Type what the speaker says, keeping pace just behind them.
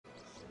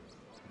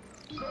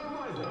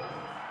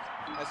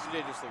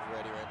S2J just looks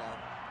ready right now.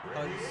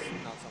 HugS,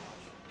 not so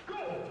much.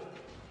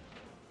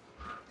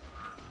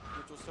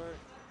 Neutral start.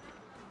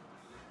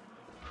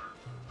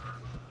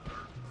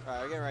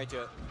 Alright, we're getting right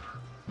to it.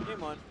 Game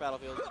 1,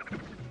 Battlefield.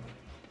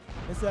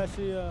 It's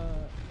actually,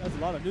 that's a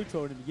lot of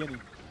neutral in the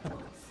beginning.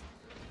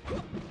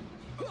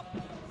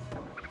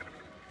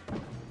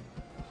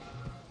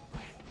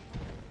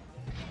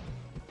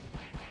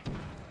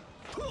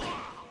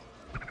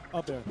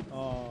 Up there.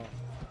 Oh.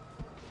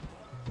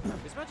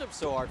 This matchup's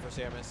so hard for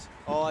Samus.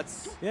 Oh,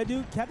 that's... Yeah,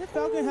 dude, Captain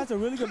Falcon has a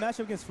really good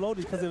matchup against Floaty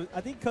because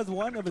I think because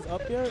one of his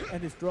up there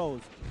and his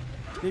throws.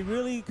 They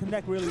really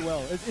connect really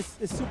well. It's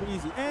super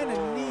easy. And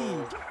a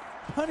knee.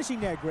 Punishing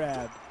that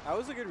grab. That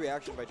was a good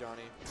reaction by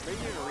Johnny. Maybe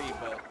in a read,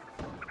 but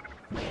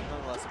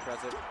nonetheless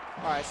impressive.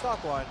 Alright,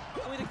 stock 1.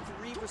 Only took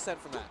 3%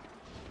 from that.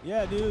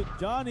 Yeah, dude,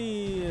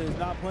 Johnny is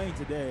not playing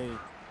today.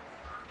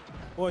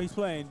 Well, he's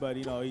playing, but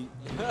you know, you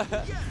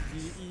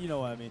know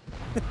what I mean.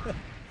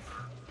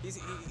 He's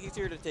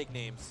here to take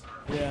names.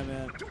 Yeah,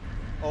 man.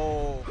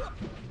 Oh.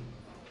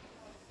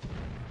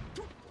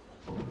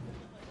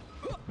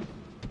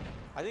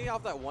 I think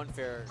off that one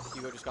fair,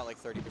 Hugo just got like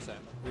 30%.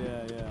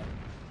 Yeah, yeah.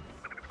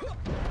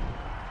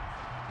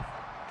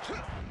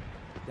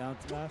 Down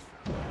smash.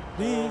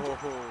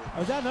 Oh,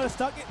 is that another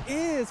stock? It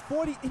is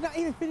 40. Not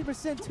even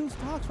 50%. 2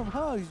 stocks from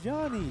HugS.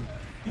 Johnny,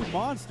 you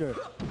monster.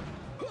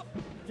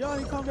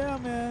 Johnny, calm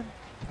down, man.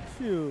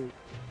 Shoot.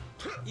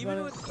 Even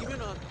on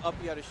up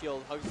you out of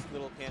shield, HugS'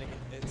 little panic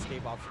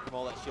escape option from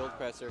all that shield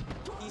presser,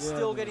 he's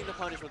still getting the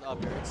punish with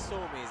up air. It's so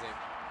amazing.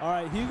 All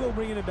right, Hugo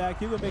bringing it back.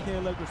 Hugo making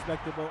it look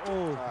respectable.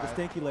 Oh, the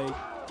stanky leg.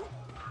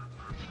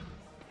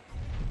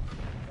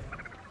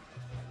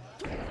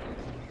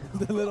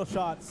 The little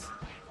shots.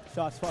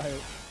 Shots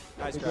fired.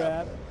 Nice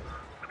grab.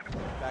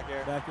 Back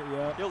air. Back air,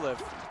 yeah. He'll live.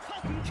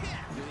 Did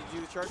he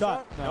do the charge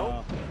shot? shot?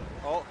 No.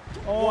 Oh.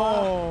 Oh,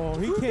 wow.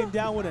 He came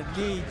down with a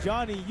knee.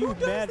 Johnny, you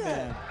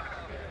madman.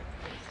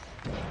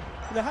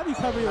 How do you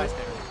cover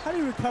how do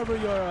you recover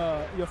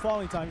your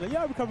falling time? He's like,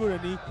 yeah, I recover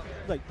with a knee.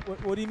 Like,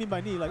 what do you mean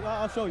by knee? Like, oh,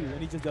 I'll show you,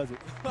 and he just does it.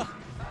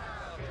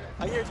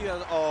 I guarantee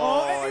that.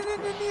 And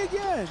then the knee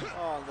again.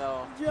 Oh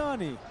no,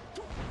 Johnny.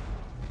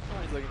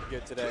 Johnny's looking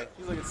good today.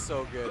 He's looking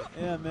so good.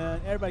 Yeah,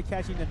 man. Everybody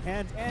catching the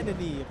hands and the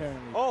knee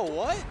apparently. Oh,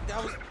 what?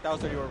 That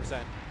was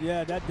 31%.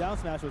 Yeah, that down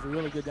smash was a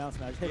really good down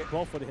smash. Hit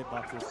both of the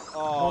hitboxes.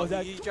 Oh,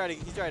 he tried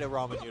to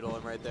ramen noodle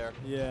him right there.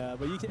 Yeah,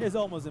 but it's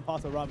almost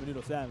impossible to ramen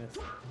noodle Samus.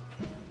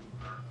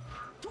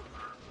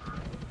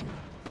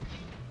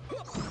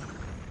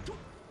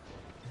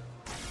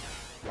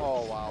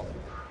 Oh, wow.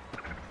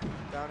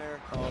 Down air.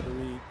 Oh, the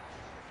read.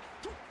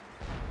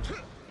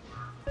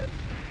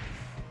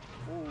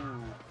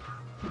 Ooh.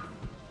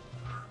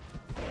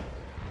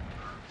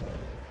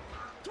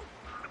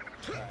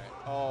 Alright.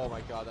 Oh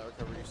my god, that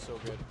recovery is so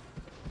good.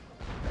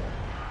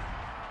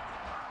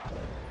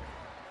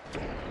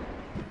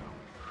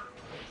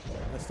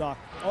 The stock.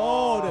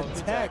 Oh,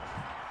 the tech.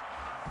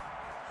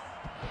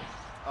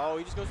 Oh,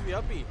 he just goes for the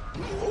up B.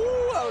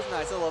 Ooh, that was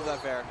nice. I love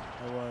that fair.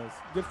 It was.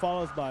 Good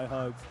follows by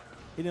HugS.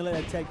 He didn't let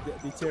that tech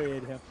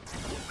deteriorate him.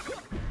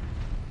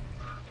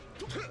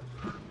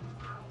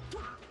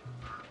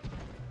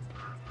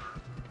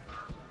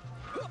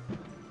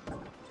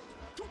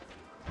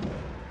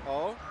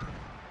 Oh.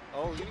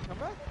 Oh, you can come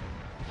back?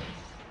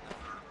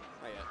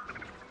 Not yet.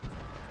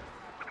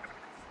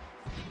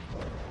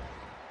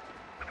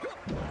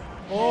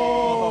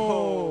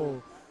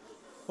 Oh.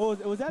 Oh,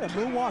 was that a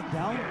moonwalk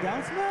down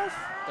smash?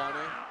 Down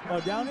air. Oh,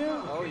 down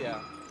here? Oh,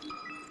 yeah.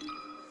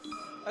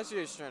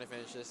 S2J just trying to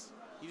finish this.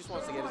 He just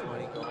wants to get his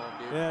money and go home,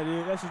 dude. Yeah,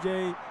 dude.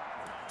 S2J,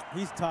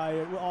 he's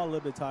tired. We're all a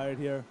little bit tired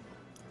here.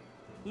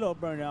 A little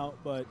burnout,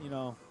 but, you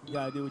know, you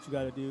got to do what you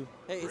got to do.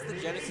 Hey, it's the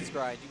Genesis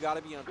grind. You got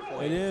to be on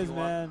point. It is,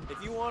 man.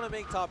 If you want to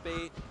make top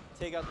 8,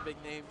 take out the big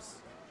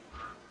names,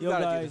 you Yo, got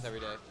to guys, do this every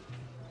day.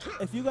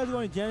 If you guys are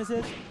going to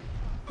Genesis,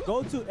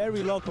 go to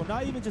every local.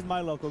 Not even just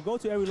my local. Go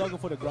to every local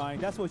for the grind.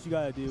 That's what you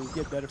got to do.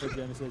 Get better for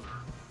Genesis.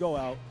 Go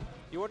out.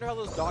 You wonder how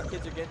those dog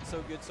kids are getting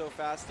so good so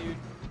fast, dude?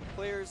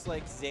 Players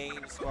like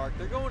Zane, Spark,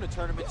 they're going to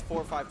tournaments 4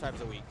 or 5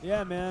 times a week.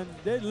 Yeah, man.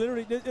 They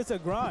literally, it's a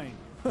grind.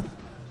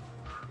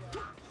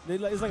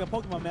 It's like a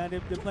Pokemon, man.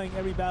 They're playing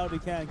every battle they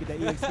can, get that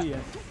EXP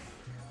in.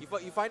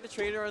 You find a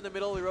trainer in the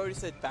middle of the road who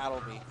said,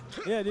 battle me.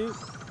 Yeah, dude.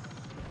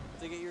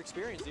 To get your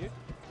experience, dude.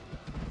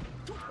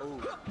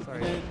 Oh,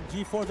 sorry. And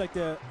G4 is like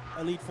the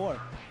Elite Four.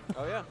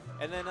 Oh yeah,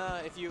 and then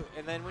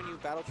when you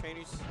battle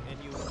trainers and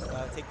you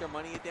take their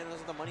money at the end,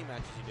 those are the money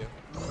matches you do.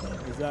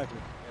 Exactly.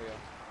 There you go.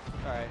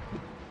 All right.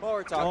 Well,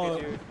 we're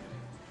talking, dude.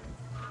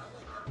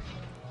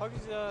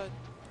 HugS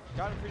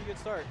got a pretty good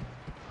start.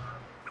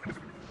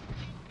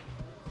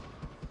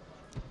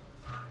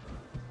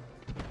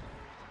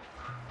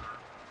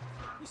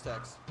 He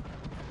stacks.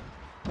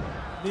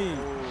 Knee.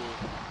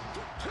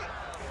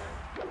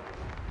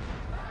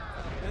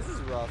 This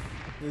is rough.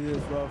 It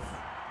is rough.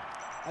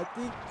 I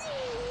think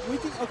we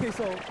think. Okay,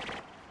 so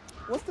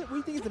what do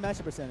you think is the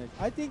matchup percentage?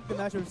 I think the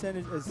matchup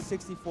percentage is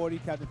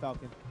 60-40 Captain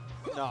Falcon.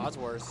 No, that's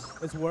worse.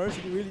 It's worse?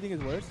 You really think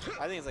it's worse?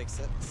 I think it's like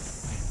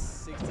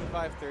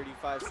 65,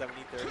 35,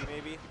 70, 30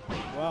 maybe.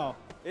 Wow.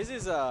 This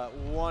is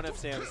one of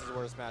Samus's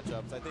worst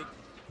matchups. I think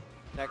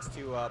next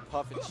to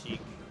Puff and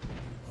Sheik.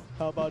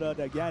 How about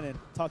that Ganon?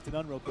 Talk to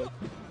None real quick.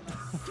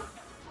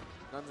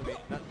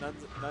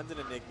 Nune's an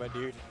enigma,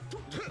 dude.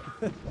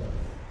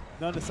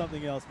 None is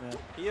something else, man.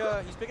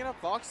 He's picking up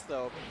Fox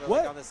though.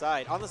 What? Like on the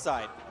side. On the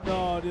side.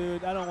 No,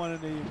 dude. I don't want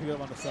him to even pick it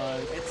up on the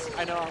side.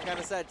 I know. I'm kind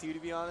of sad too, to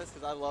be honest,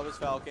 because I love his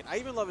Falcon. I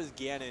even love his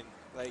Ganon.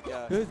 Like.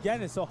 His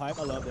Ganon is so hype.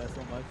 I love that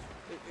so much.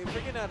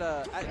 Freaking at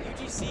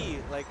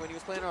UGC, like when he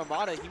was playing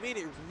Armada, he made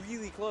it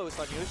really close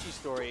on Yoshi's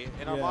story.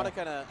 And Armada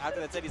kind of,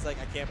 after that said, he's like,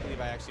 I can't believe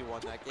I actually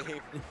won that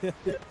game. He's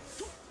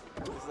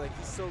like,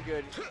 he's so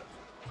good.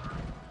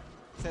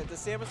 The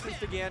Samus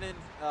Mr. Ganon,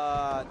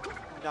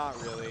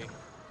 not really.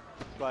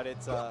 But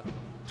it's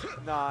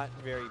not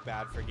very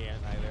bad for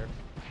Ganon either.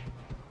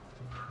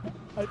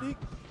 I think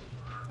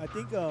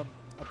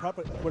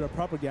with a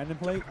proper Ganon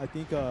play, I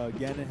think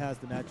Ganon has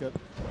the matchup.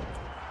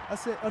 I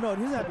said, oh no,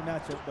 he doesn't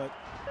have the matchup, but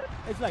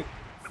it's like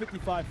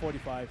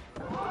 55-45.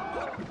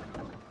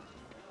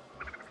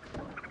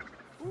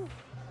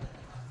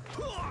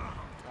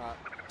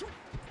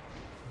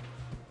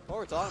 While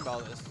we're talking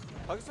about this,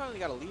 HugS finally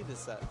got to lead this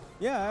set.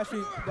 Yeah,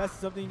 actually, that's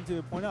something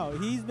to point out.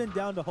 He's been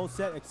down the whole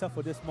set except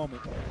for this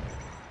moment.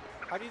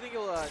 How do you think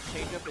he'll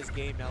change up his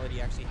game now that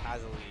he actually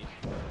has a lead?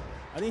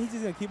 I think he's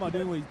just going to keep on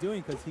doing what he's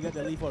doing because he got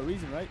the lead for a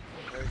reason, right?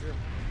 Very true.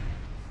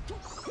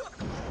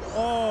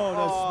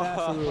 Oh,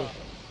 that's smash.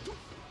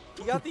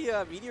 He got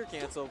the meteor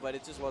cancel, but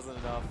it just wasn't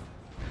enough.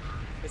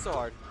 It's so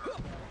hard.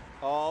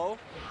 Oh.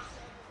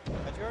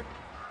 Edge guard?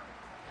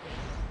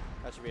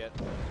 That should be it.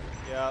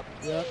 Yep.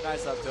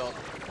 Nice up tilt.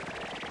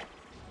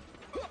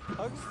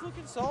 HugS is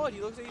looking solid.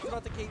 He looks like he's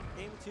about to game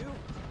 2.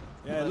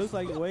 Yeah, it looks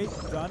like, wait,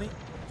 Johnny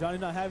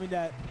not having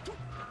that.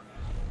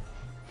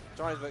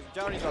 Johnny's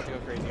about to go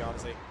crazy,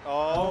 honestly.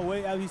 Oh,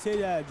 wait, as you say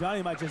that,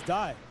 Johnny might just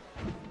die.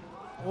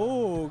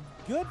 Oh,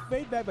 good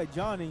fade back by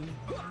Johnny.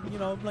 You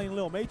know, playing a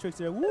little Matrix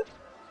there. Whoop.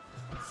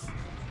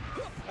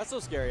 That's so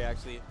scary,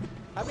 actually.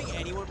 Having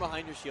anyone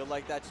behind your shield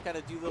like that, just kind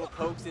of do little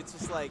pokes, it's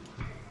just like,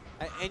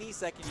 at any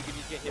second you can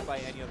just get hit by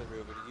any other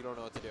move and you don't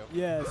know what to do.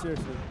 Yeah,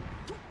 seriously.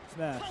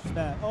 Smash.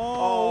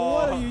 Oh,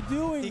 what are you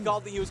doing?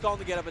 He was calling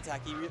the get-up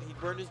attack. He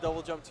burned his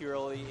double jump too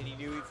early, and he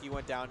knew if he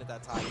went down at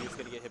that time, he was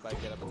going to get hit by a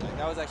get-up attack.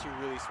 That was actually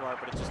really smart,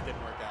 but it just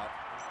didn't work out.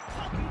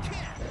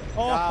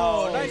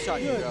 Oh, nice shot,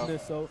 Hugo.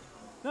 So,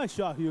 nice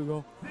shot,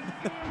 Hugo.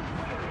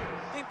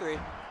 Game 3.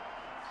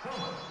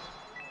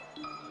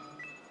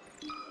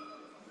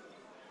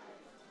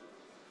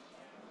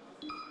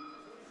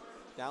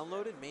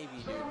 Downloaded? Maybe,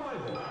 dude.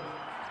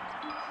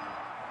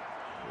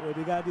 Well,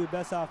 they got to do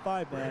best out of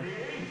 5, man.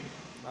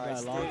 All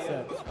right, long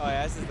set. Oh,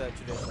 yeah, this is the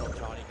traditional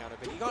Johnny counter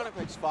pick. He got to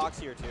pick Fox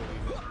here, too,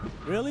 even.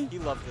 Really? He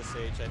loves this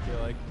stage, I feel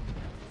like.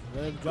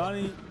 Well,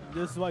 Johnny,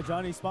 this is why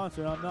Johnny's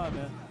sponsored. I'm not,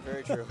 man.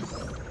 Very true.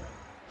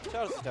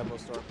 Shout out to Tempo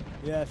Storm.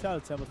 Yeah, shout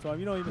out to Tempo Storm.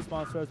 You don't even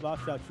sponsor us, but I'll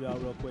shout you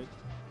out real quick.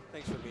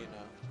 Thanks for being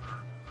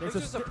thanks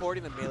for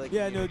supporting the Melee community.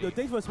 Yeah, no,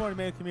 thanks for supporting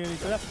the Melee community.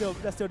 So that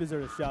still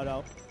deserves a shout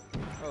out.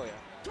 Oh yeah.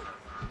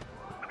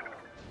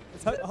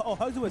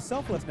 HugS with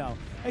Selfless now.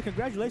 Hey,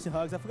 congratulations,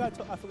 HugS. I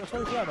totally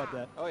forgot about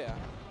that. Oh yeah.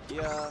 He's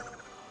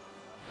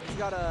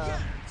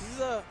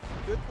a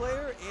good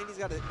player, and he's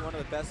got one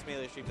of the best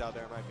Melee streams out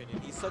there, in my opinion.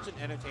 He's such an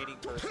entertaining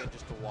person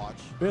just to watch.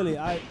 Really,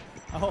 I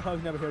hope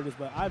HugS never heard this,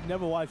 but I've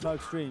never watched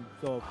HugS stream,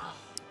 so.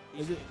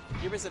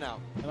 You're missing out.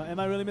 Am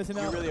I really missing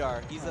out? You really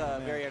are. He's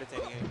very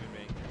entertaining human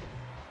being.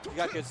 You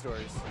got good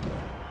stories.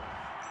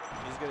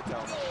 He's good at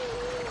telling them.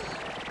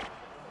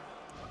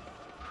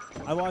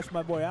 I watched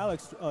my boy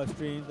Alex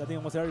streams. I think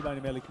almost everybody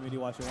in the Melee community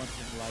watched it once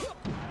in their life.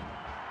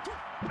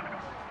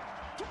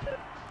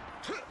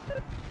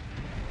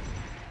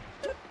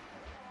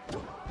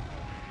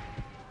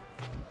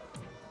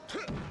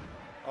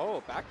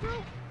 Oh, back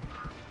throw?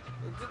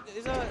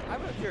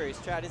 I'm curious,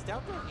 Chad. Is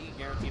down throw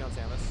guaranteed on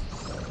Samus?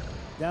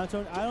 Down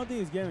throw? I don't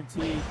think it's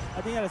guaranteed.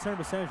 I think at a certain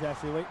percentage,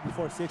 actually. Wait,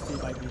 before 60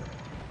 it might be.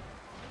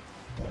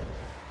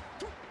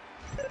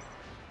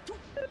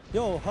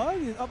 Yo,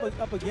 HugS is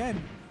up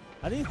again.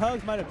 I think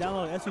HugS might have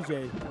downloaded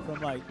S2J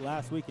from like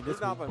last week and this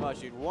week. Not by much,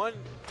 dude. One.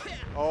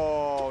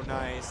 Oh,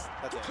 nice.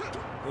 That's it.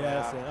 Yeah,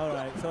 that's it. All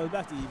right, so it's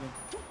back to even.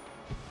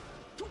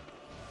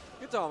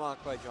 Good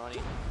tomahawk by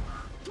Johnny.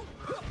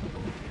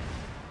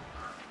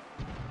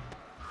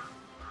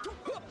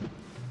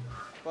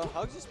 Well,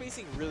 HugS is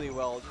spacing really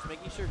well, just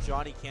making sure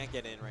Johnny can't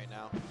get in right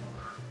now.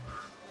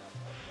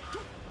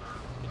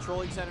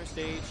 Controlling center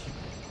stage.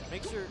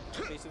 Make sure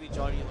basically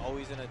Johnny is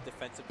always in a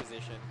defensive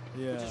position,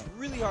 which is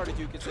really hard to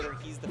do considering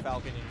he's the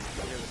Falcon and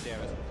here with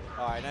Samus.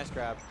 All right, nice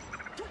grab.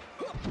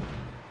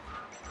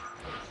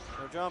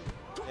 No jump.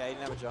 Yeah, he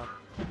didn't have a jump.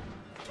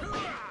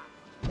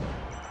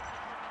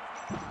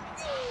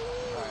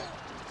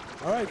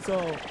 All right, so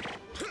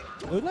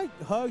it looks like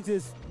HugS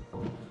is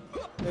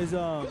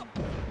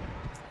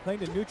playing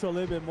the neutral a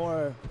little bit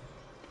more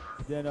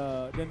than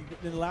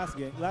the last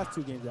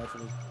two games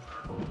actually.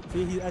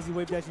 See, as he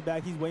wave dashing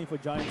back, he's waiting for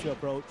Johnny to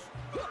approach.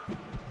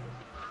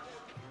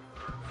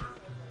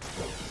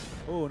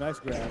 Oh, nice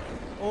grab.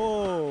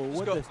 Oh,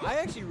 what the? I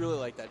actually really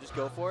like that. Just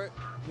go for it.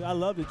 Yeah, I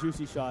love the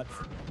juicy shots.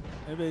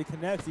 And if it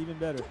connects, even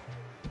better.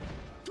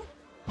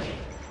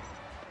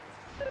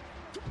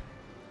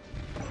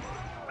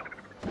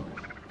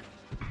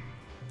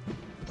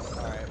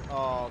 All right.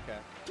 Oh, okay.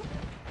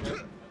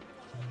 Good.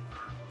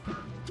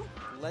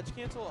 Ledge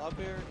cancel up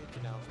air into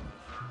down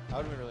smash. That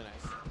would have been really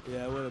nice.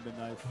 Yeah, it would have been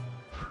nice.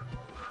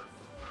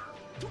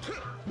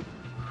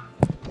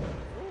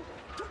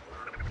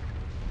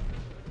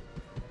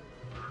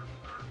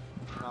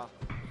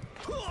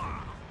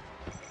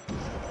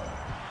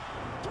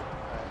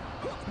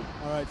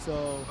 All right,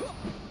 so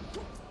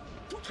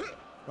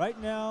right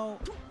now,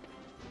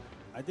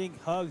 I think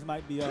HugS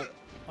might be up.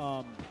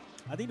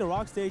 I think the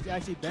rock stage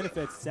actually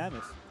benefits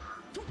Samus.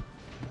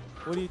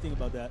 What do you think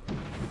about that?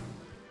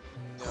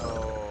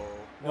 No.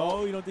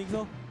 No, you don't think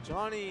so?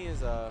 Johnny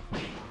is a.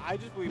 I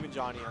just believe in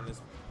Johnny on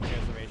this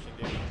transformation,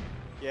 dude.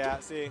 Yeah,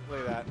 see, look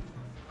at that.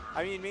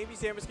 I mean, maybe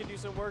Samus can do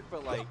some work,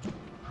 but like,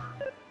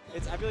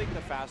 I feel like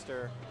the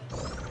faster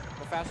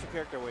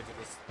character wins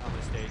on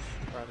this stage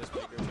or on this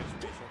particular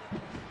transformation.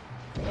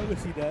 I would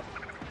see that.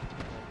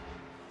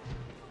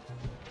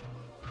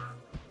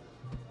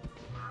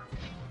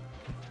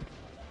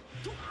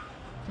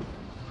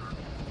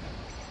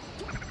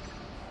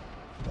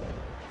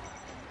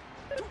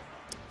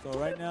 So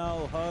right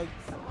now, HugS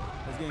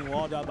is getting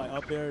walled out by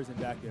up airs and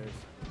back airs.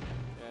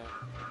 Yeah.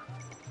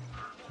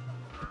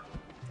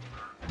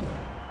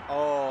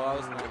 Oh, that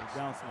was nice.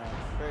 Down smash.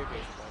 Very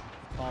patient,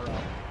 though. Call out.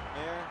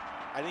 There.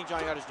 I think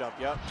Johnny got his jump.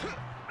 Yep.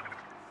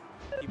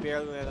 He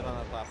barely landed on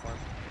that platform.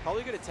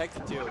 Probably could have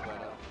texted too,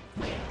 but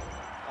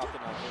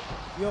opted not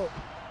to. Yo,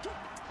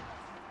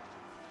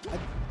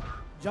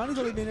 Johnny's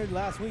only been here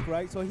last week,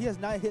 right? So he has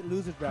not hit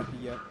loser's bracket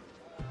yet.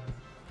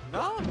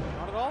 No,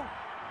 not at all.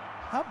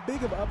 How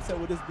big of an upset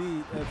would this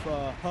be if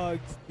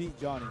HugS beat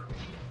Johnny?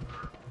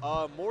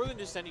 More than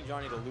just sending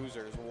Johnny to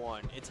losers,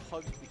 one. It's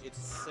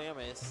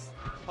Samus,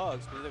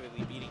 HugS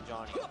specifically beating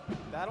Johnny.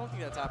 I don't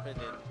think that's happened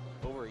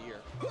in over a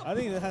year. I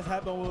think that has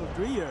happened over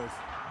 3 years.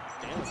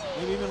 Damn.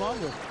 Maybe even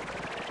longer.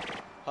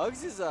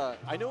 HugS is,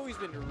 I know he's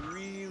been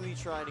really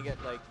trying to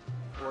get, like,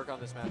 work on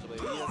this match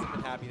lately. He hasn't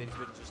been happy that he's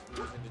been just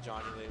losing to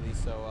Johnny lately,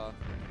 so,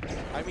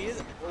 I mean,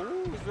 his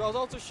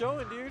results are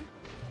showing, dude.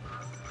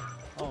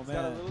 Oh,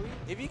 man.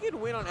 If he could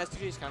win on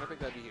S2J's counterpick,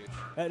 that'd be huge.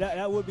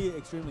 That would be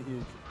extremely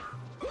huge.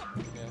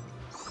 Yeah.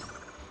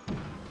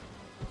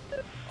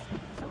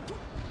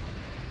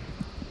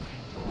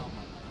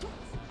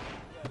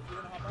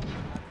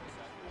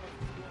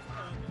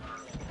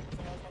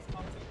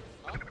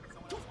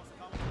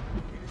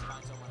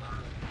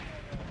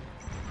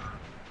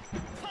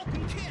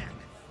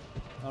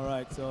 All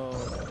right, so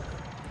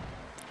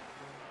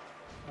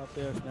up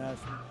there, smash.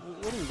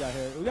 What do we got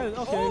here? We got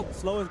okay,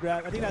 slowest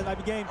grab. I think that might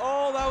be game.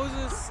 Oh, that was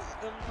just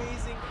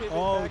amazing pivot.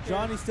 Oh, back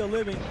Johnny's still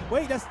living.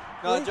 Wait, that's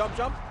no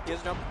jump. He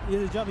has a jump. He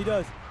has a jump. He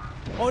does.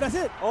 Oh, that's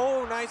it.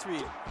 Oh, nice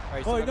read.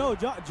 Right, oh no,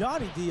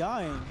 Johnny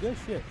DIing. Good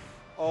shit.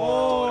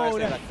 Oh,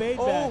 nice that fade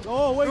oh, back.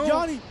 Oh wait, no.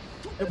 Johnny,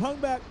 it hung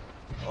back.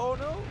 Oh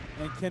no.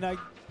 And can I?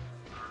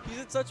 He's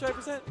at such high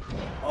percent.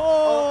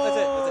 Oh,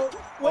 that's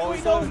it. Wait, oh,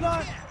 no, he's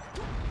not.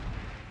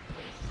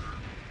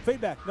 Fade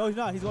back. No, he's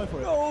not. He's going for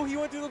it. No, he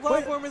went through the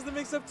platform as the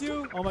mix-up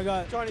too. Oh my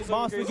God. Johnny's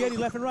Bomb crazy. spaghetti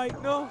left and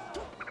right. No.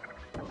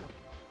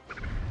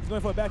 He's going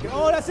for a back end.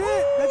 Oh, that's it.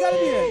 That gotta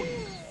be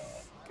it.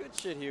 Good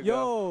shit, Hugo.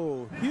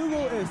 Yo,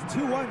 Hugo is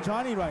 2-1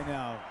 Johnny right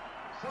now.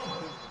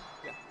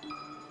 Yeah.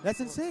 That's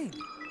insane.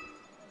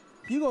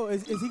 Hugo,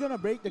 is he gonna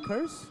break the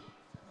curse?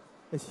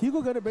 Is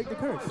Hugo gonna break the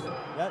curse?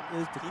 That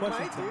is the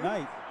question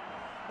tonight.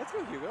 Let's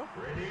go, Hugo.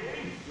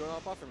 You wanna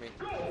hop off for me?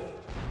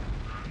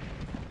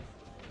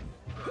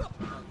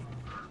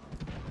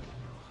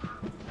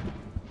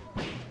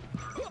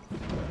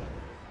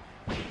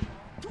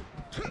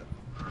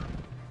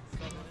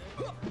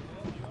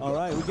 All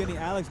right, we're getting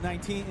Alex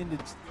 19 in the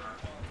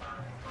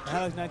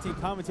Alex 19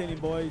 commentating,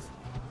 boys.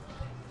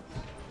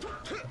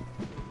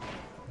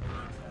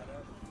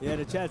 Yeah,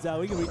 the chat's out.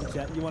 We can read the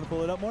chat. You want to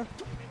pull it up more?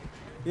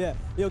 Yeah.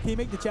 Yo, can you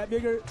make the chat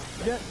bigger?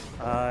 Yeah.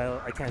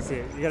 I can't see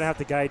it. You're gonna have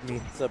to guide me.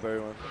 What's up,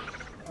 everyone?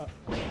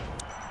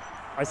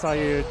 I saw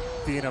you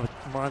being a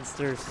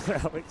monster,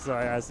 Alex, so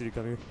I asked you to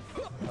come here.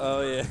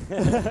 Oh yeah,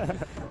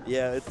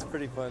 yeah, it's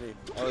pretty funny.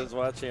 I was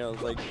watching. I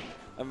was like,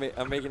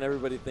 I'm making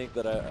everybody think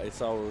that I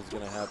saw what was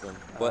gonna happen,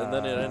 but and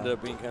then it ended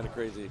up being kind of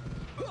crazy.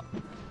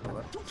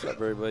 What's up,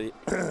 everybody?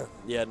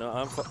 Yeah, no,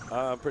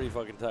 I'm pretty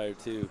fucking tired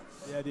too.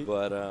 Yeah, dude.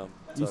 But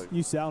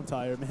you sound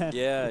tired, man.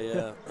 Yeah,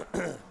 yeah.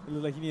 You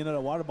look like you need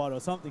another water bottle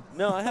or something.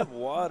 No, I have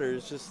water.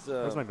 It's just.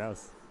 Where's my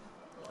mouse?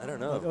 I don't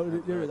know. Oh,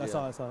 there it is.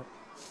 I saw it.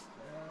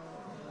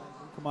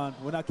 Come on,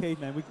 we're not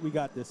cavemen. We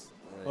got this.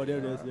 Right. Oh, there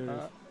it is. There it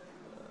is.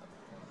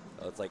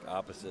 Oh, it's like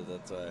opposite.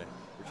 That's why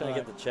we're trying to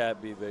get the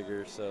chat be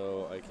bigger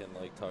so I can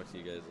like talk to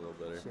you guys a little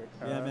better. Sure.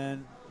 Yeah,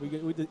 man. We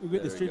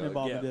get the stream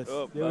involved in this.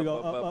 Up, there we go.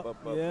 Up,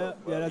 yeah,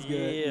 that's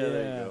good. Yeah,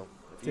 there you go.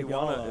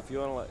 If you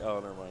wanna, like, oh,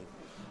 never mind.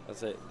 I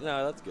That's it.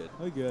 No, that's good.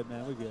 We're good,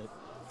 man. We're good.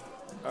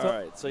 All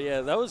right. So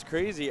yeah, that was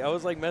crazy. I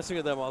was like messing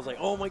with them. I was like,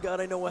 oh my god,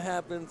 I know what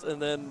happens,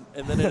 and then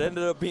it ended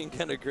up being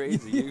kind of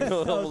crazy. You I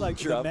was almost like,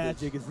 the dropped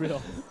magic is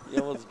real.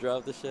 You almost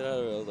dropped the shit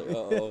out of it. I was like,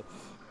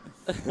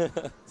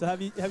 uh oh. So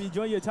have you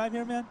enjoyed your time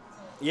here, man?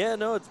 Yeah,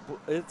 no,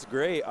 it's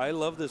great. I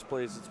love this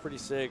place. It's pretty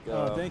sick.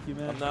 Oh, thank you,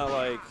 man.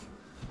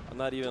 I'm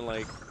not even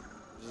like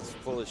just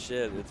full of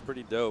shit. It's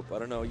pretty dope. I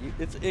don't know.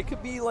 It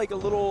could be like a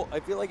little.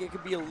 I feel like it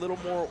could be a little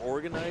more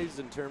organized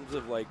in terms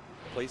of like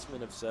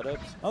placement of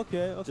setups.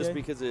 Okay. Just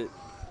because it,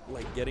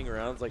 like, getting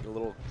around is like a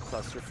little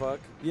clusterfuck.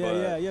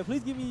 Yeah.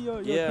 Please give me your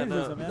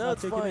criticism, man. No,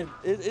 it's fine.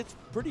 It's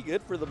pretty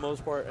good for the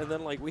most part. And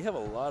then, like, we have a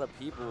lot of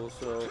people,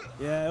 so.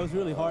 Yeah, it was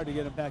really hard to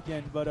get them back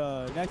in. But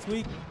next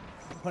week,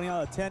 putting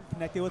out a tent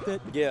connected with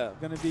it. Yeah.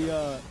 Going to be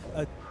a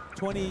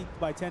 20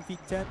 by 10 feet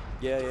tent.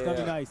 Yeah. It's going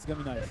to be nice. It's going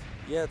to be nice.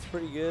 Yeah, it's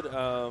pretty good.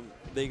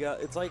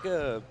 It's like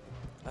a.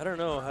 I don't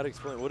know how to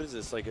explain. What is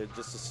this? Like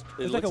it's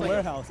like a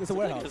warehouse. It's a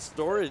warehouse. Like a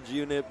storage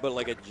unit, but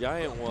like a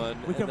giant one.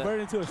 We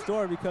converted it into a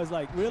store because,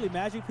 like, really,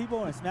 Magic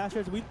people and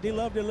Smashers, they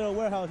love their little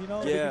warehouse. You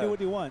know, they can do what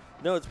they want.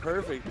 No, it's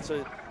perfect.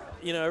 So,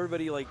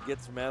 everybody like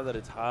gets mad that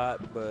it's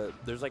hot, but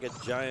there's like a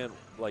giant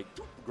like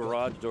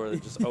garage door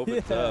that just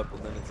opens up,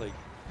 and then it's like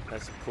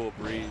has some cool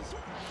breeze.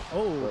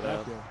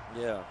 Oh,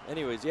 yeah.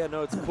 Anyways,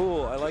 no, it's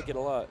cool. I like it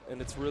a lot,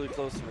 and it's really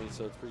close to me,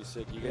 so it's pretty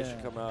sick. You guys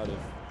should come out if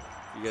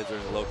you guys are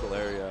in the local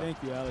area.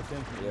 Thank you, Alex.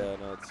 Thank you. Yeah,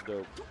 no, it's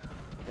dope.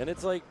 And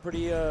it's like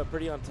pretty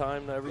on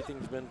time.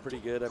 Everything's been pretty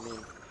good. I mean,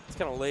 it's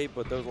kind of late,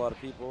 but there was a lot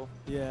of people.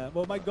 Yeah,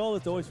 well, my goal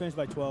is to always finish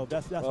by 12.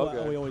 That's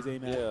what we always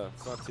aim at. Yeah,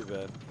 it's not too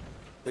bad.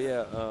 But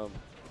yeah,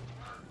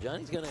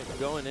 Johnny's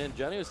going in.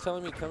 Johnny was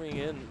telling me coming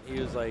in,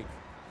 he was like,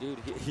 dude,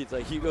 he's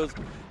like Hugo's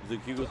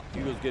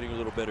getting a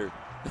little better.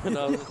 And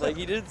I was like,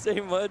 he didn't say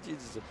much.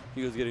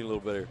 Hugo's getting a little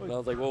better. And I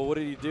was like, well, what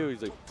did he do?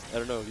 He's like, I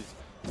don't know. He's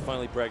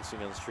finally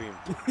practicing on the stream.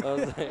 I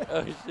was like,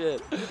 oh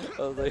shit.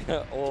 I was like,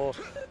 oh,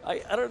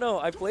 I don't know.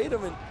 I played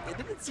him and it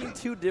didn't seem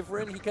too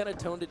different. He kind of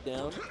toned it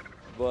down,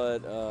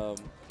 but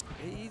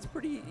he's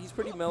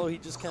pretty mellow. He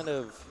just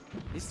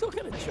he's still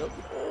kind of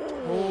choking.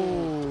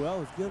 Oh, that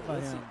was good by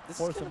him.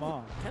 Force him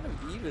off. Kind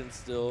of even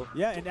still.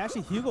 Yeah, and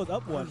actually Hugo's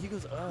up one.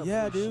 Hugo's up.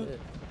 Yeah, dude,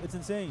 shit. It's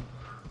insane.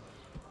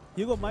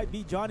 Hugo might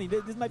beat Johnny.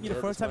 This might be the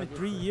first time in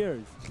 3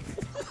 years.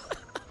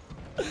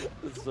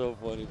 It's so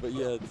funny, but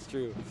yeah, it's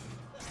true.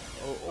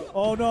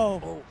 Oh no!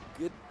 Oh,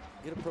 good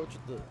approach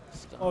at the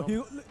stomp. Oh,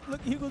 Hugo,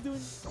 look, Hugo's doing.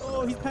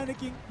 Oh, he's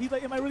panicking. He's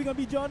like, am I really gonna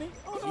beat Johnny?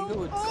 Oh no! Hugo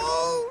would,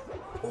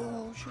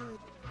 oh shit!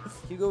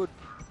 Hugo would.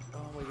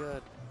 Oh my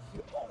god!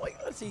 Oh my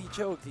god! See, he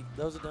choked.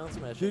 That was a down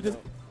smash. Dude,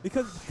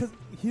 because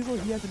Hugo,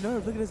 he has the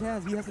nerves. Look at his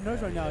hands. He has the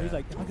nerves right now. He's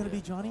like, am I gonna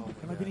beat Johnny?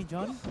 Am I beating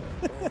Johnny?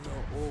 Oh no!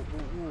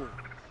 Oh.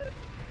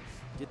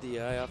 Get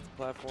the eye off the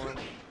platform.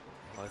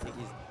 Oh, I think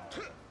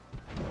he's.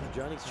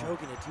 Johnny's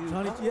choking it too.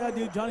 Yeah,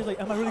 dude. Johnny's like,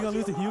 am I really gonna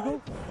lose to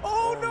Hugo?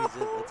 Oh no!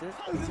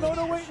 That's it.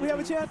 No, wait. We have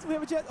a chance.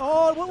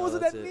 Oh, what was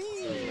it that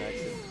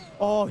mean?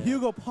 Oh,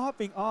 Hugo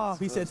popping off.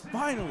 He says,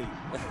 finally,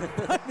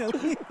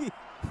 finally,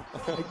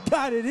 I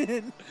got it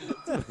in.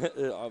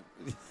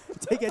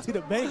 Take it to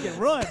the bank and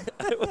run.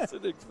 I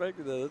wasn't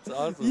expecting that. That's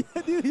awesome.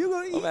 Yeah, dude.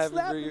 Hugo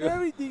slapped and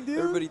everything, dude.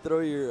 Everybody throw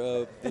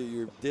your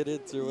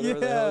did-its or whatever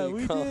the hell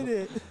you call them.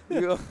 Yeah, we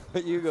did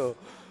it. Hugo.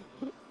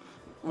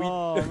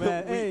 Oh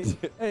man,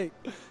 hey,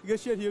 good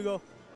shit, Hugo.